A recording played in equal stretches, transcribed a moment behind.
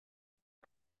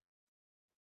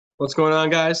What's going on,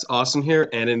 guys? Austin here,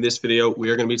 and in this video, we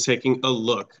are going to be taking a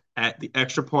look at the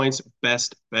Extra Points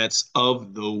best bets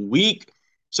of the week.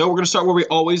 So we're going to start where we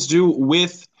always do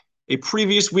with a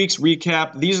previous week's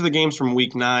recap. These are the games from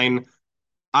week 9.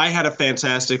 I had a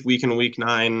fantastic week in week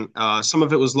 9. Some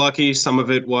of it was lucky, some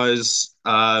of it was,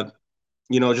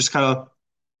 just kind of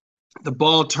the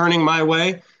ball turning my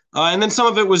way. And then some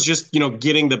of it was just,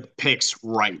 getting the picks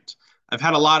right. I've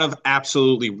had a lot of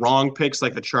absolutely wrong picks,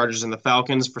 like the Chargers and the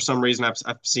Falcons. For some reason,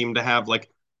 I've seemed to have like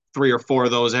 3 or 4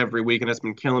 of those every week, and it's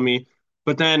been killing me.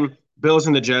 But then Bills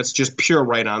and the Jets, just pure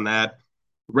right on that.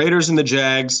 Raiders and the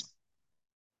Jags,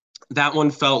 that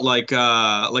one felt like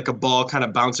a ball kind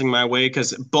of bouncing my way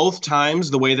because both times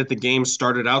the way that the game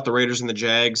started out, the Raiders and the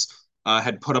Jags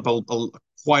had put up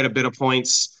quite a bit of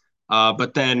points,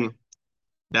 but then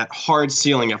that hard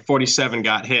ceiling at 47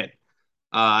 got hit.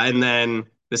 And then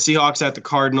the Seahawks at the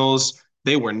Cardinals,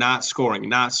 they were not scoring,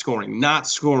 not scoring, not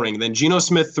scoring. Then Geno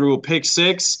Smith threw a pick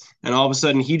six, and all of a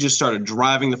sudden he just started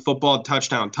driving the football,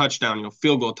 touchdown, touchdown,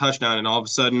 field goal, touchdown, and all of a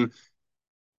sudden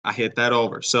I hit that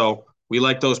over. So we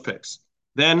like those picks.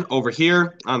 Then over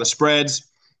here on the spreads,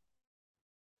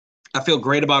 I feel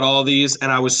great about all these,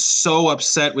 and I was so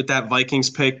upset with that Vikings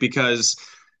pick because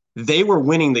they were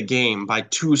winning the game by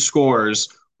 2 scores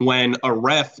when a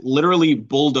ref literally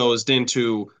bulldozed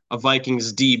into a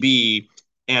Vikings DB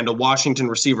and a Washington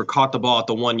receiver caught the ball at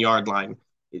the 1 yard line.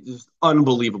 It's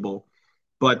unbelievable.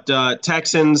 But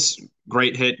Texans,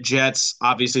 great hit. Jets,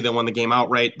 obviously, they won the game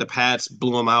outright. The Pats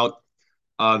blew them out.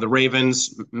 The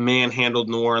Ravens manhandled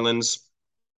New Orleans.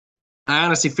 I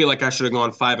honestly feel like I should have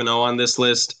gone 5-0 on this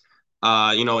list,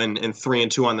 and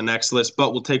 3-2 on the next list,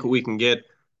 but we'll take what we can get.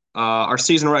 Our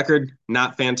season record,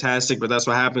 not fantastic, but that's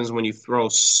what happens when you throw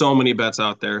so many bets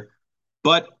out there.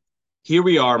 But here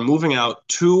we are moving out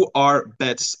to our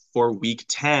bets for week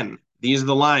 10. These are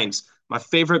the lines. My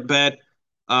favorite bet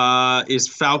is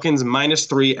Falcons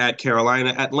 -3 at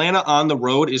Carolina. Atlanta on the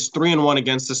road is 3-1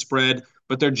 against the spread,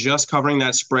 but they're just covering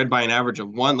that spread by an average of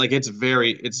 1. Like it's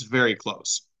very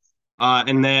close.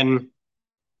 And then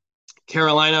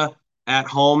Carolina at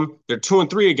home, they're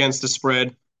 2-3 against the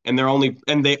spread, and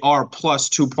they are plus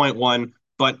 2.1.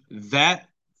 But that,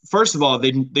 first of all,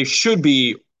 they should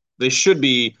be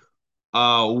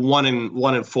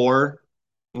 1-4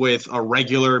 with a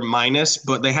regular minus,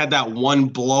 but they had that one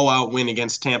blowout win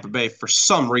against Tampa Bay for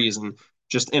some reason.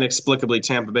 Just inexplicably,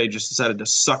 Tampa Bay just decided to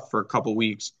suck for a couple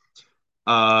weeks.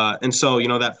 And so,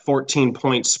 that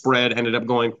 14-point spread ended up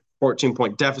going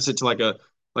 14-point deficit to like a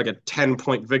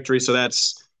 10-point victory. So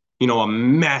that's, a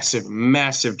massive,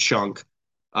 massive chunk.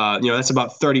 That's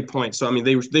about 30 points. So, I mean,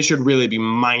 they should really be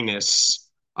minus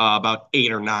about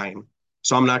 8 or 9.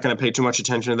 So I'm not going to pay too much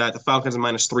attention to that. The Falcons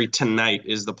 -3 tonight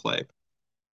is the play.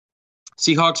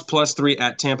 Seahawks +3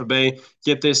 at Tampa Bay.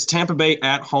 Get this, Tampa Bay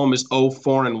at home is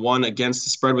 0-4-1 against the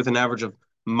spread with an average of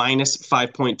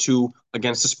 -5.2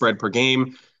 against the spread per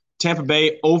game. Tampa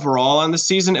Bay overall on the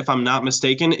season, if I'm not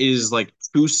mistaken, is like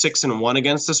 2-6-1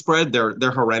 against the spread.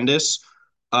 They're horrendous.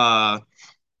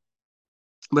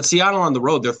 But Seattle on the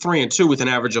road, they're 3-2 with an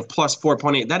average of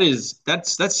 +4.8.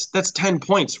 That's 10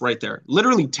 points right there.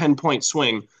 Literally 10-point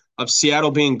swing of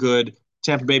Seattle being good,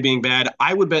 Tampa Bay being bad.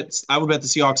 I would bet the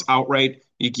Seahawks outright.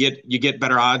 You get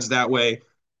better odds that way.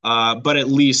 But at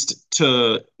least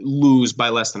to lose by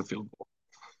less than field goal.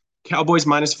 Cowboys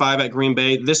 -5 at Green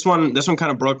Bay. This one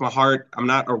kind of broke my heart. I'm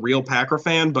not a real Packer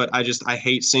fan, but I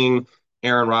hate seeing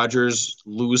Aaron Rodgers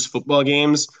lose football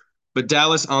games. But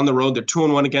Dallas on the road, they're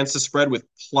 2-1 against the spread with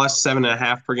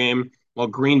 +7.5 per game, while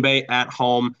Green Bay at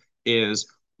home is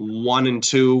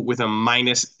 1-2 with a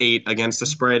 -8 against the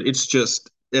spread.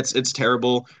 It's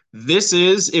terrible. This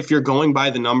is, if you're going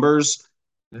by the numbers,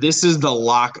 this is the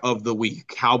lock of the week.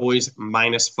 Cowboys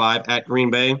 -5 at Green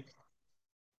Bay.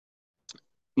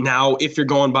 Now, if you're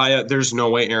going by it, there's no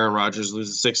way Aaron Rodgers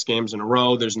loses 6 games in a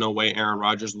row. There's no way Aaron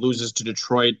Rodgers loses to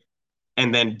Detroit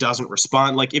and then doesn't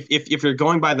respond. Like if you're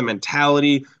going by the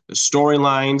mentality, the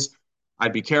storylines,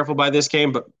 I'd be careful by this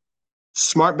game. But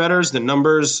smart bettors, the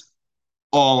numbers,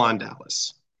 all on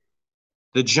Dallas.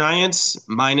 The Giants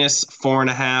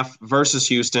 -4.5 versus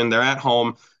Houston. They're at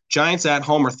home. Giants at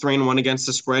home are 3-1 against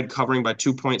the spread, covering by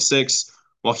 2.6.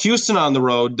 While Houston on the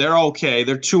road, they're okay.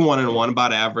 They're 2-1-1,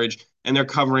 about average, and they're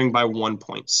covering by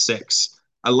 1.6.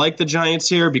 I like the Giants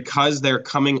here because they're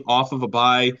coming off of a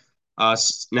bye.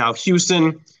 Now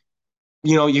Houston,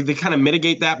 they kind of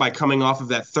mitigate that by coming off of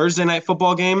that Thursday night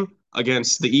football game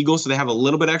against the Eagles, so they have a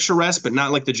little bit extra rest, but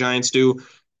not like the Giants do.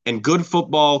 And good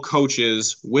football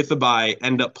coaches with a bye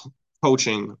end up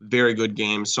coaching very good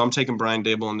games. So I'm taking Brian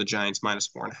Dable and the Giants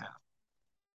 -4.5.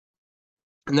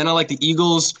 And then I like the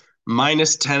Eagles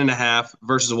minus 10.5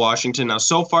 versus Washington. Now,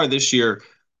 so far this year,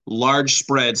 large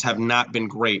spreads have not been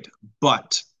great,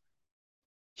 but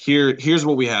here's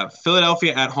what we have.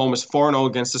 Philadelphia at home is 4-0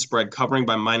 against the spread, covering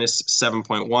by minus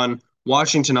 7.1.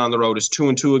 Washington on the road is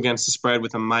 2-2 against the spread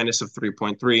with a minus of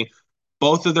 3.3.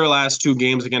 Both of their last two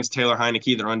games against Taylor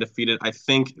Heinicke, they're undefeated. I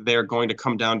think they're going to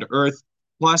come down to earth.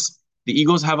 Plus, the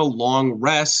Eagles have a long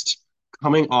rest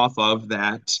coming off of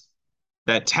that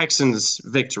Texans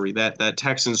victory, that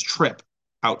Texans trip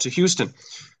out to Houston.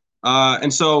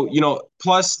 And so,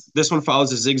 plus this one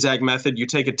follows a zigzag method. You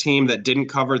take a team that didn't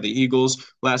cover the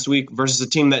Eagles last week versus a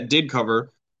team that did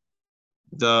cover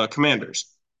the Commanders.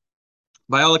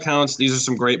 By all accounts, these are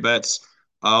some great bets.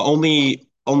 Only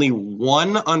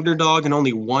one underdog and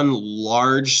only one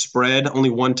large spread, only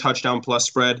one touchdown plus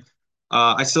spread.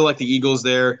 I still like the Eagles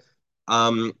there.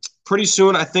 Pretty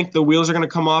soon, I think the wheels are going to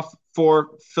come off for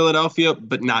Philadelphia,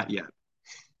 but not yet.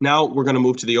 Now we're going to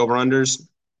move to the over-unders.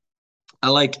 I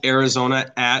like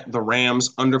Arizona at the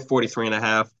Rams under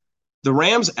 43.5. The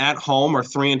Rams at home are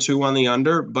 3-2 on the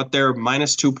under, but they're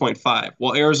minus 2.5.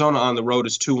 While Arizona on the road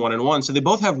is 2-1-1. So they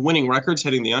both have winning records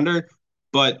hitting the under,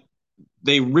 but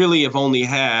they really have only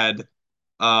had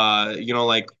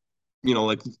like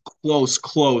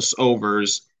close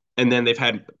overs, and then they've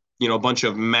had a bunch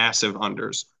of massive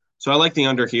unders. So I like the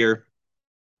under here.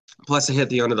 Plus I hit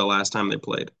the under the last time they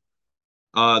played.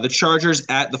 The Chargers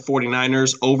at the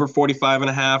 49ers over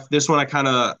 45.5. This one I kind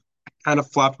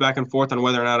of flopped back and forth on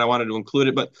whether or not I wanted to include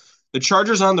it, but the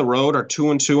Chargers on the road are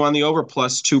 2-2 on the over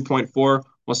plus 2.4.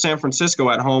 While San Francisco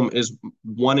at home is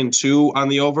 1-2 on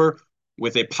the over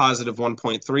with a positive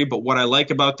 1.3. But what I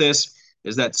like about this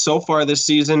is that so far this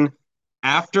season,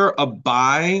 after a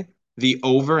bye, the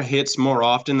over hits more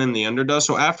often than the under does.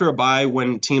 So after a bye,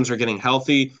 when teams are getting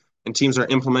healthy and teams are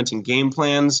implementing game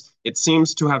plans, it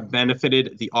seems to have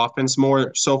benefited the offense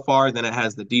more so far than it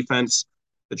has the defense.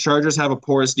 The Chargers have a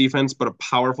porous defense, but a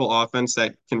powerful offense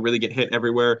that can really get hit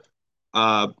everywhere.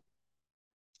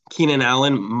 Keenan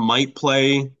Allen might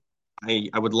play.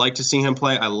 I would like to see him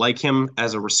play. I like him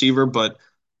as a receiver, but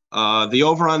the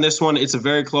over on this one, it's a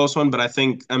very close one, but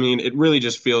it really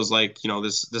just feels like,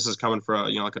 this is coming for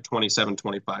like a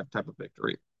 27-25 type of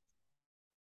victory.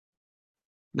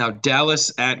 Now,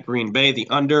 Dallas at Green Bay, the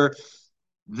under.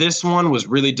 This one was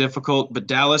really difficult, but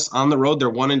Dallas on the road, they're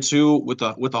 1-2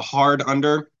 with a hard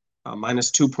under,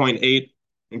 minus 2.8.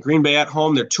 And Green Bay at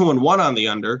home, they're 2-1 on the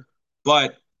under,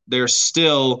 but they're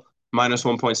still minus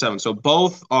 1.7. So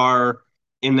both are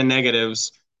in the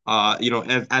negatives,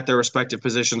 at their respective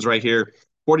positions right here.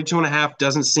 42.5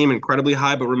 doesn't seem incredibly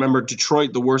high, but remember,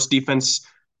 Detroit, the worst defense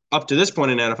up to this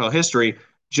point in NFL history,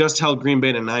 just held Green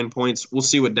Bay to 9 points. We'll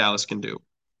see what Dallas can do.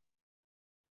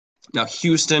 Now,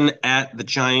 Houston at the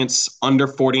Giants under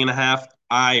 40.5.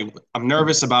 I'm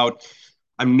nervous about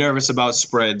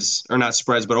spreads, or not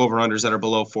spreads, but over-unders that are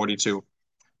below 42.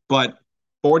 But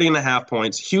 40.5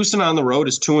 points. Houston on the road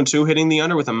is 2-2, hitting the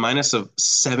under with a minus of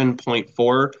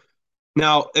 7.4.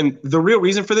 Now, and the real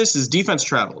reason for this is defense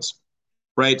travels,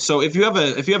 right? So if you have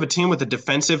a team with a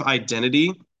defensive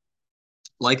identity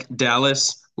like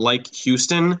Dallas, like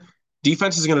Houston,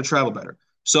 defense is going to travel better.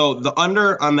 So the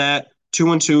under on that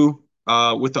 2-2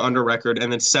 with the under record,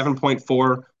 and then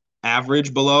 7.4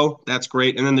 average below. That's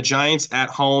great. And then the Giants at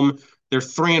home, they're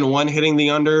 3-1 hitting the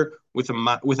under with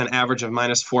an average of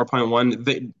minus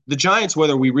 4.1. The Giants,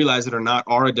 whether we realize it or not,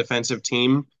 are a defensive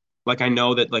team. Like I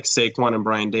know that like Saquon and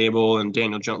Brian Dable and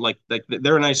Daniel Jones, like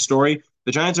they're a nice story.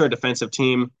 The Giants are a defensive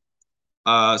team.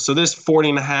 So this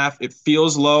 40.5, it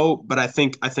feels low, but I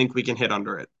think we can hit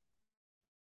under it.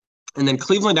 And then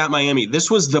Cleveland at Miami. This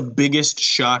was the biggest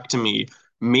shock to me,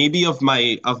 maybe of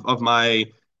my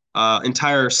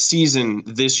entire season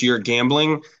this year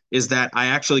gambling, is that I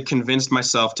actually convinced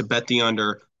myself to bet the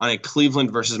under on a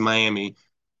Cleveland versus Miami.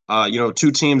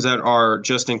 Two teams that are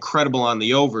just incredible on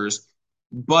the overs.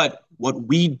 But what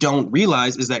we don't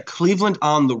realize is that Cleveland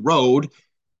on the road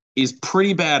is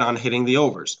pretty bad on hitting the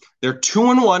overs. They're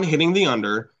 2-1 hitting the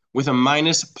under with a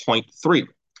minus 0.3.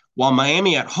 While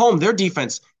Miami at home, their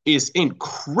defense is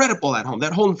incredible at home.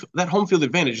 That home field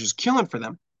advantage is killing for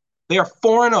them. They are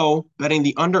 4-0 betting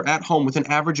the under at home with an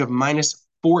average of minus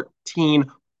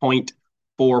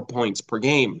 14.4 points per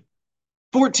game.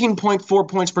 14.4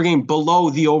 points per game below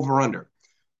the over-under.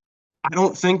 I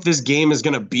don't think this game is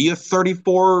going to be a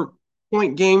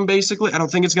 34-point game, basically. I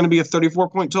don't think it's going to be a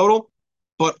 34-point total,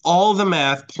 but all the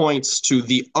math points to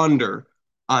the under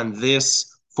on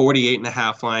this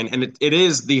 48.5 line, and it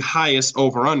is the highest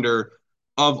over-under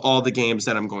of all the games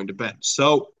that I'm going to bet.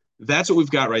 So that's what we've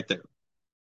got right there.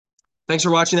 Thanks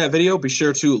for watching that video. Be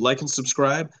sure to like and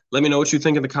subscribe. Let me know what you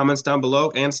think in the comments down below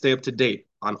and stay up to date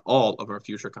on all of our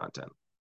future content.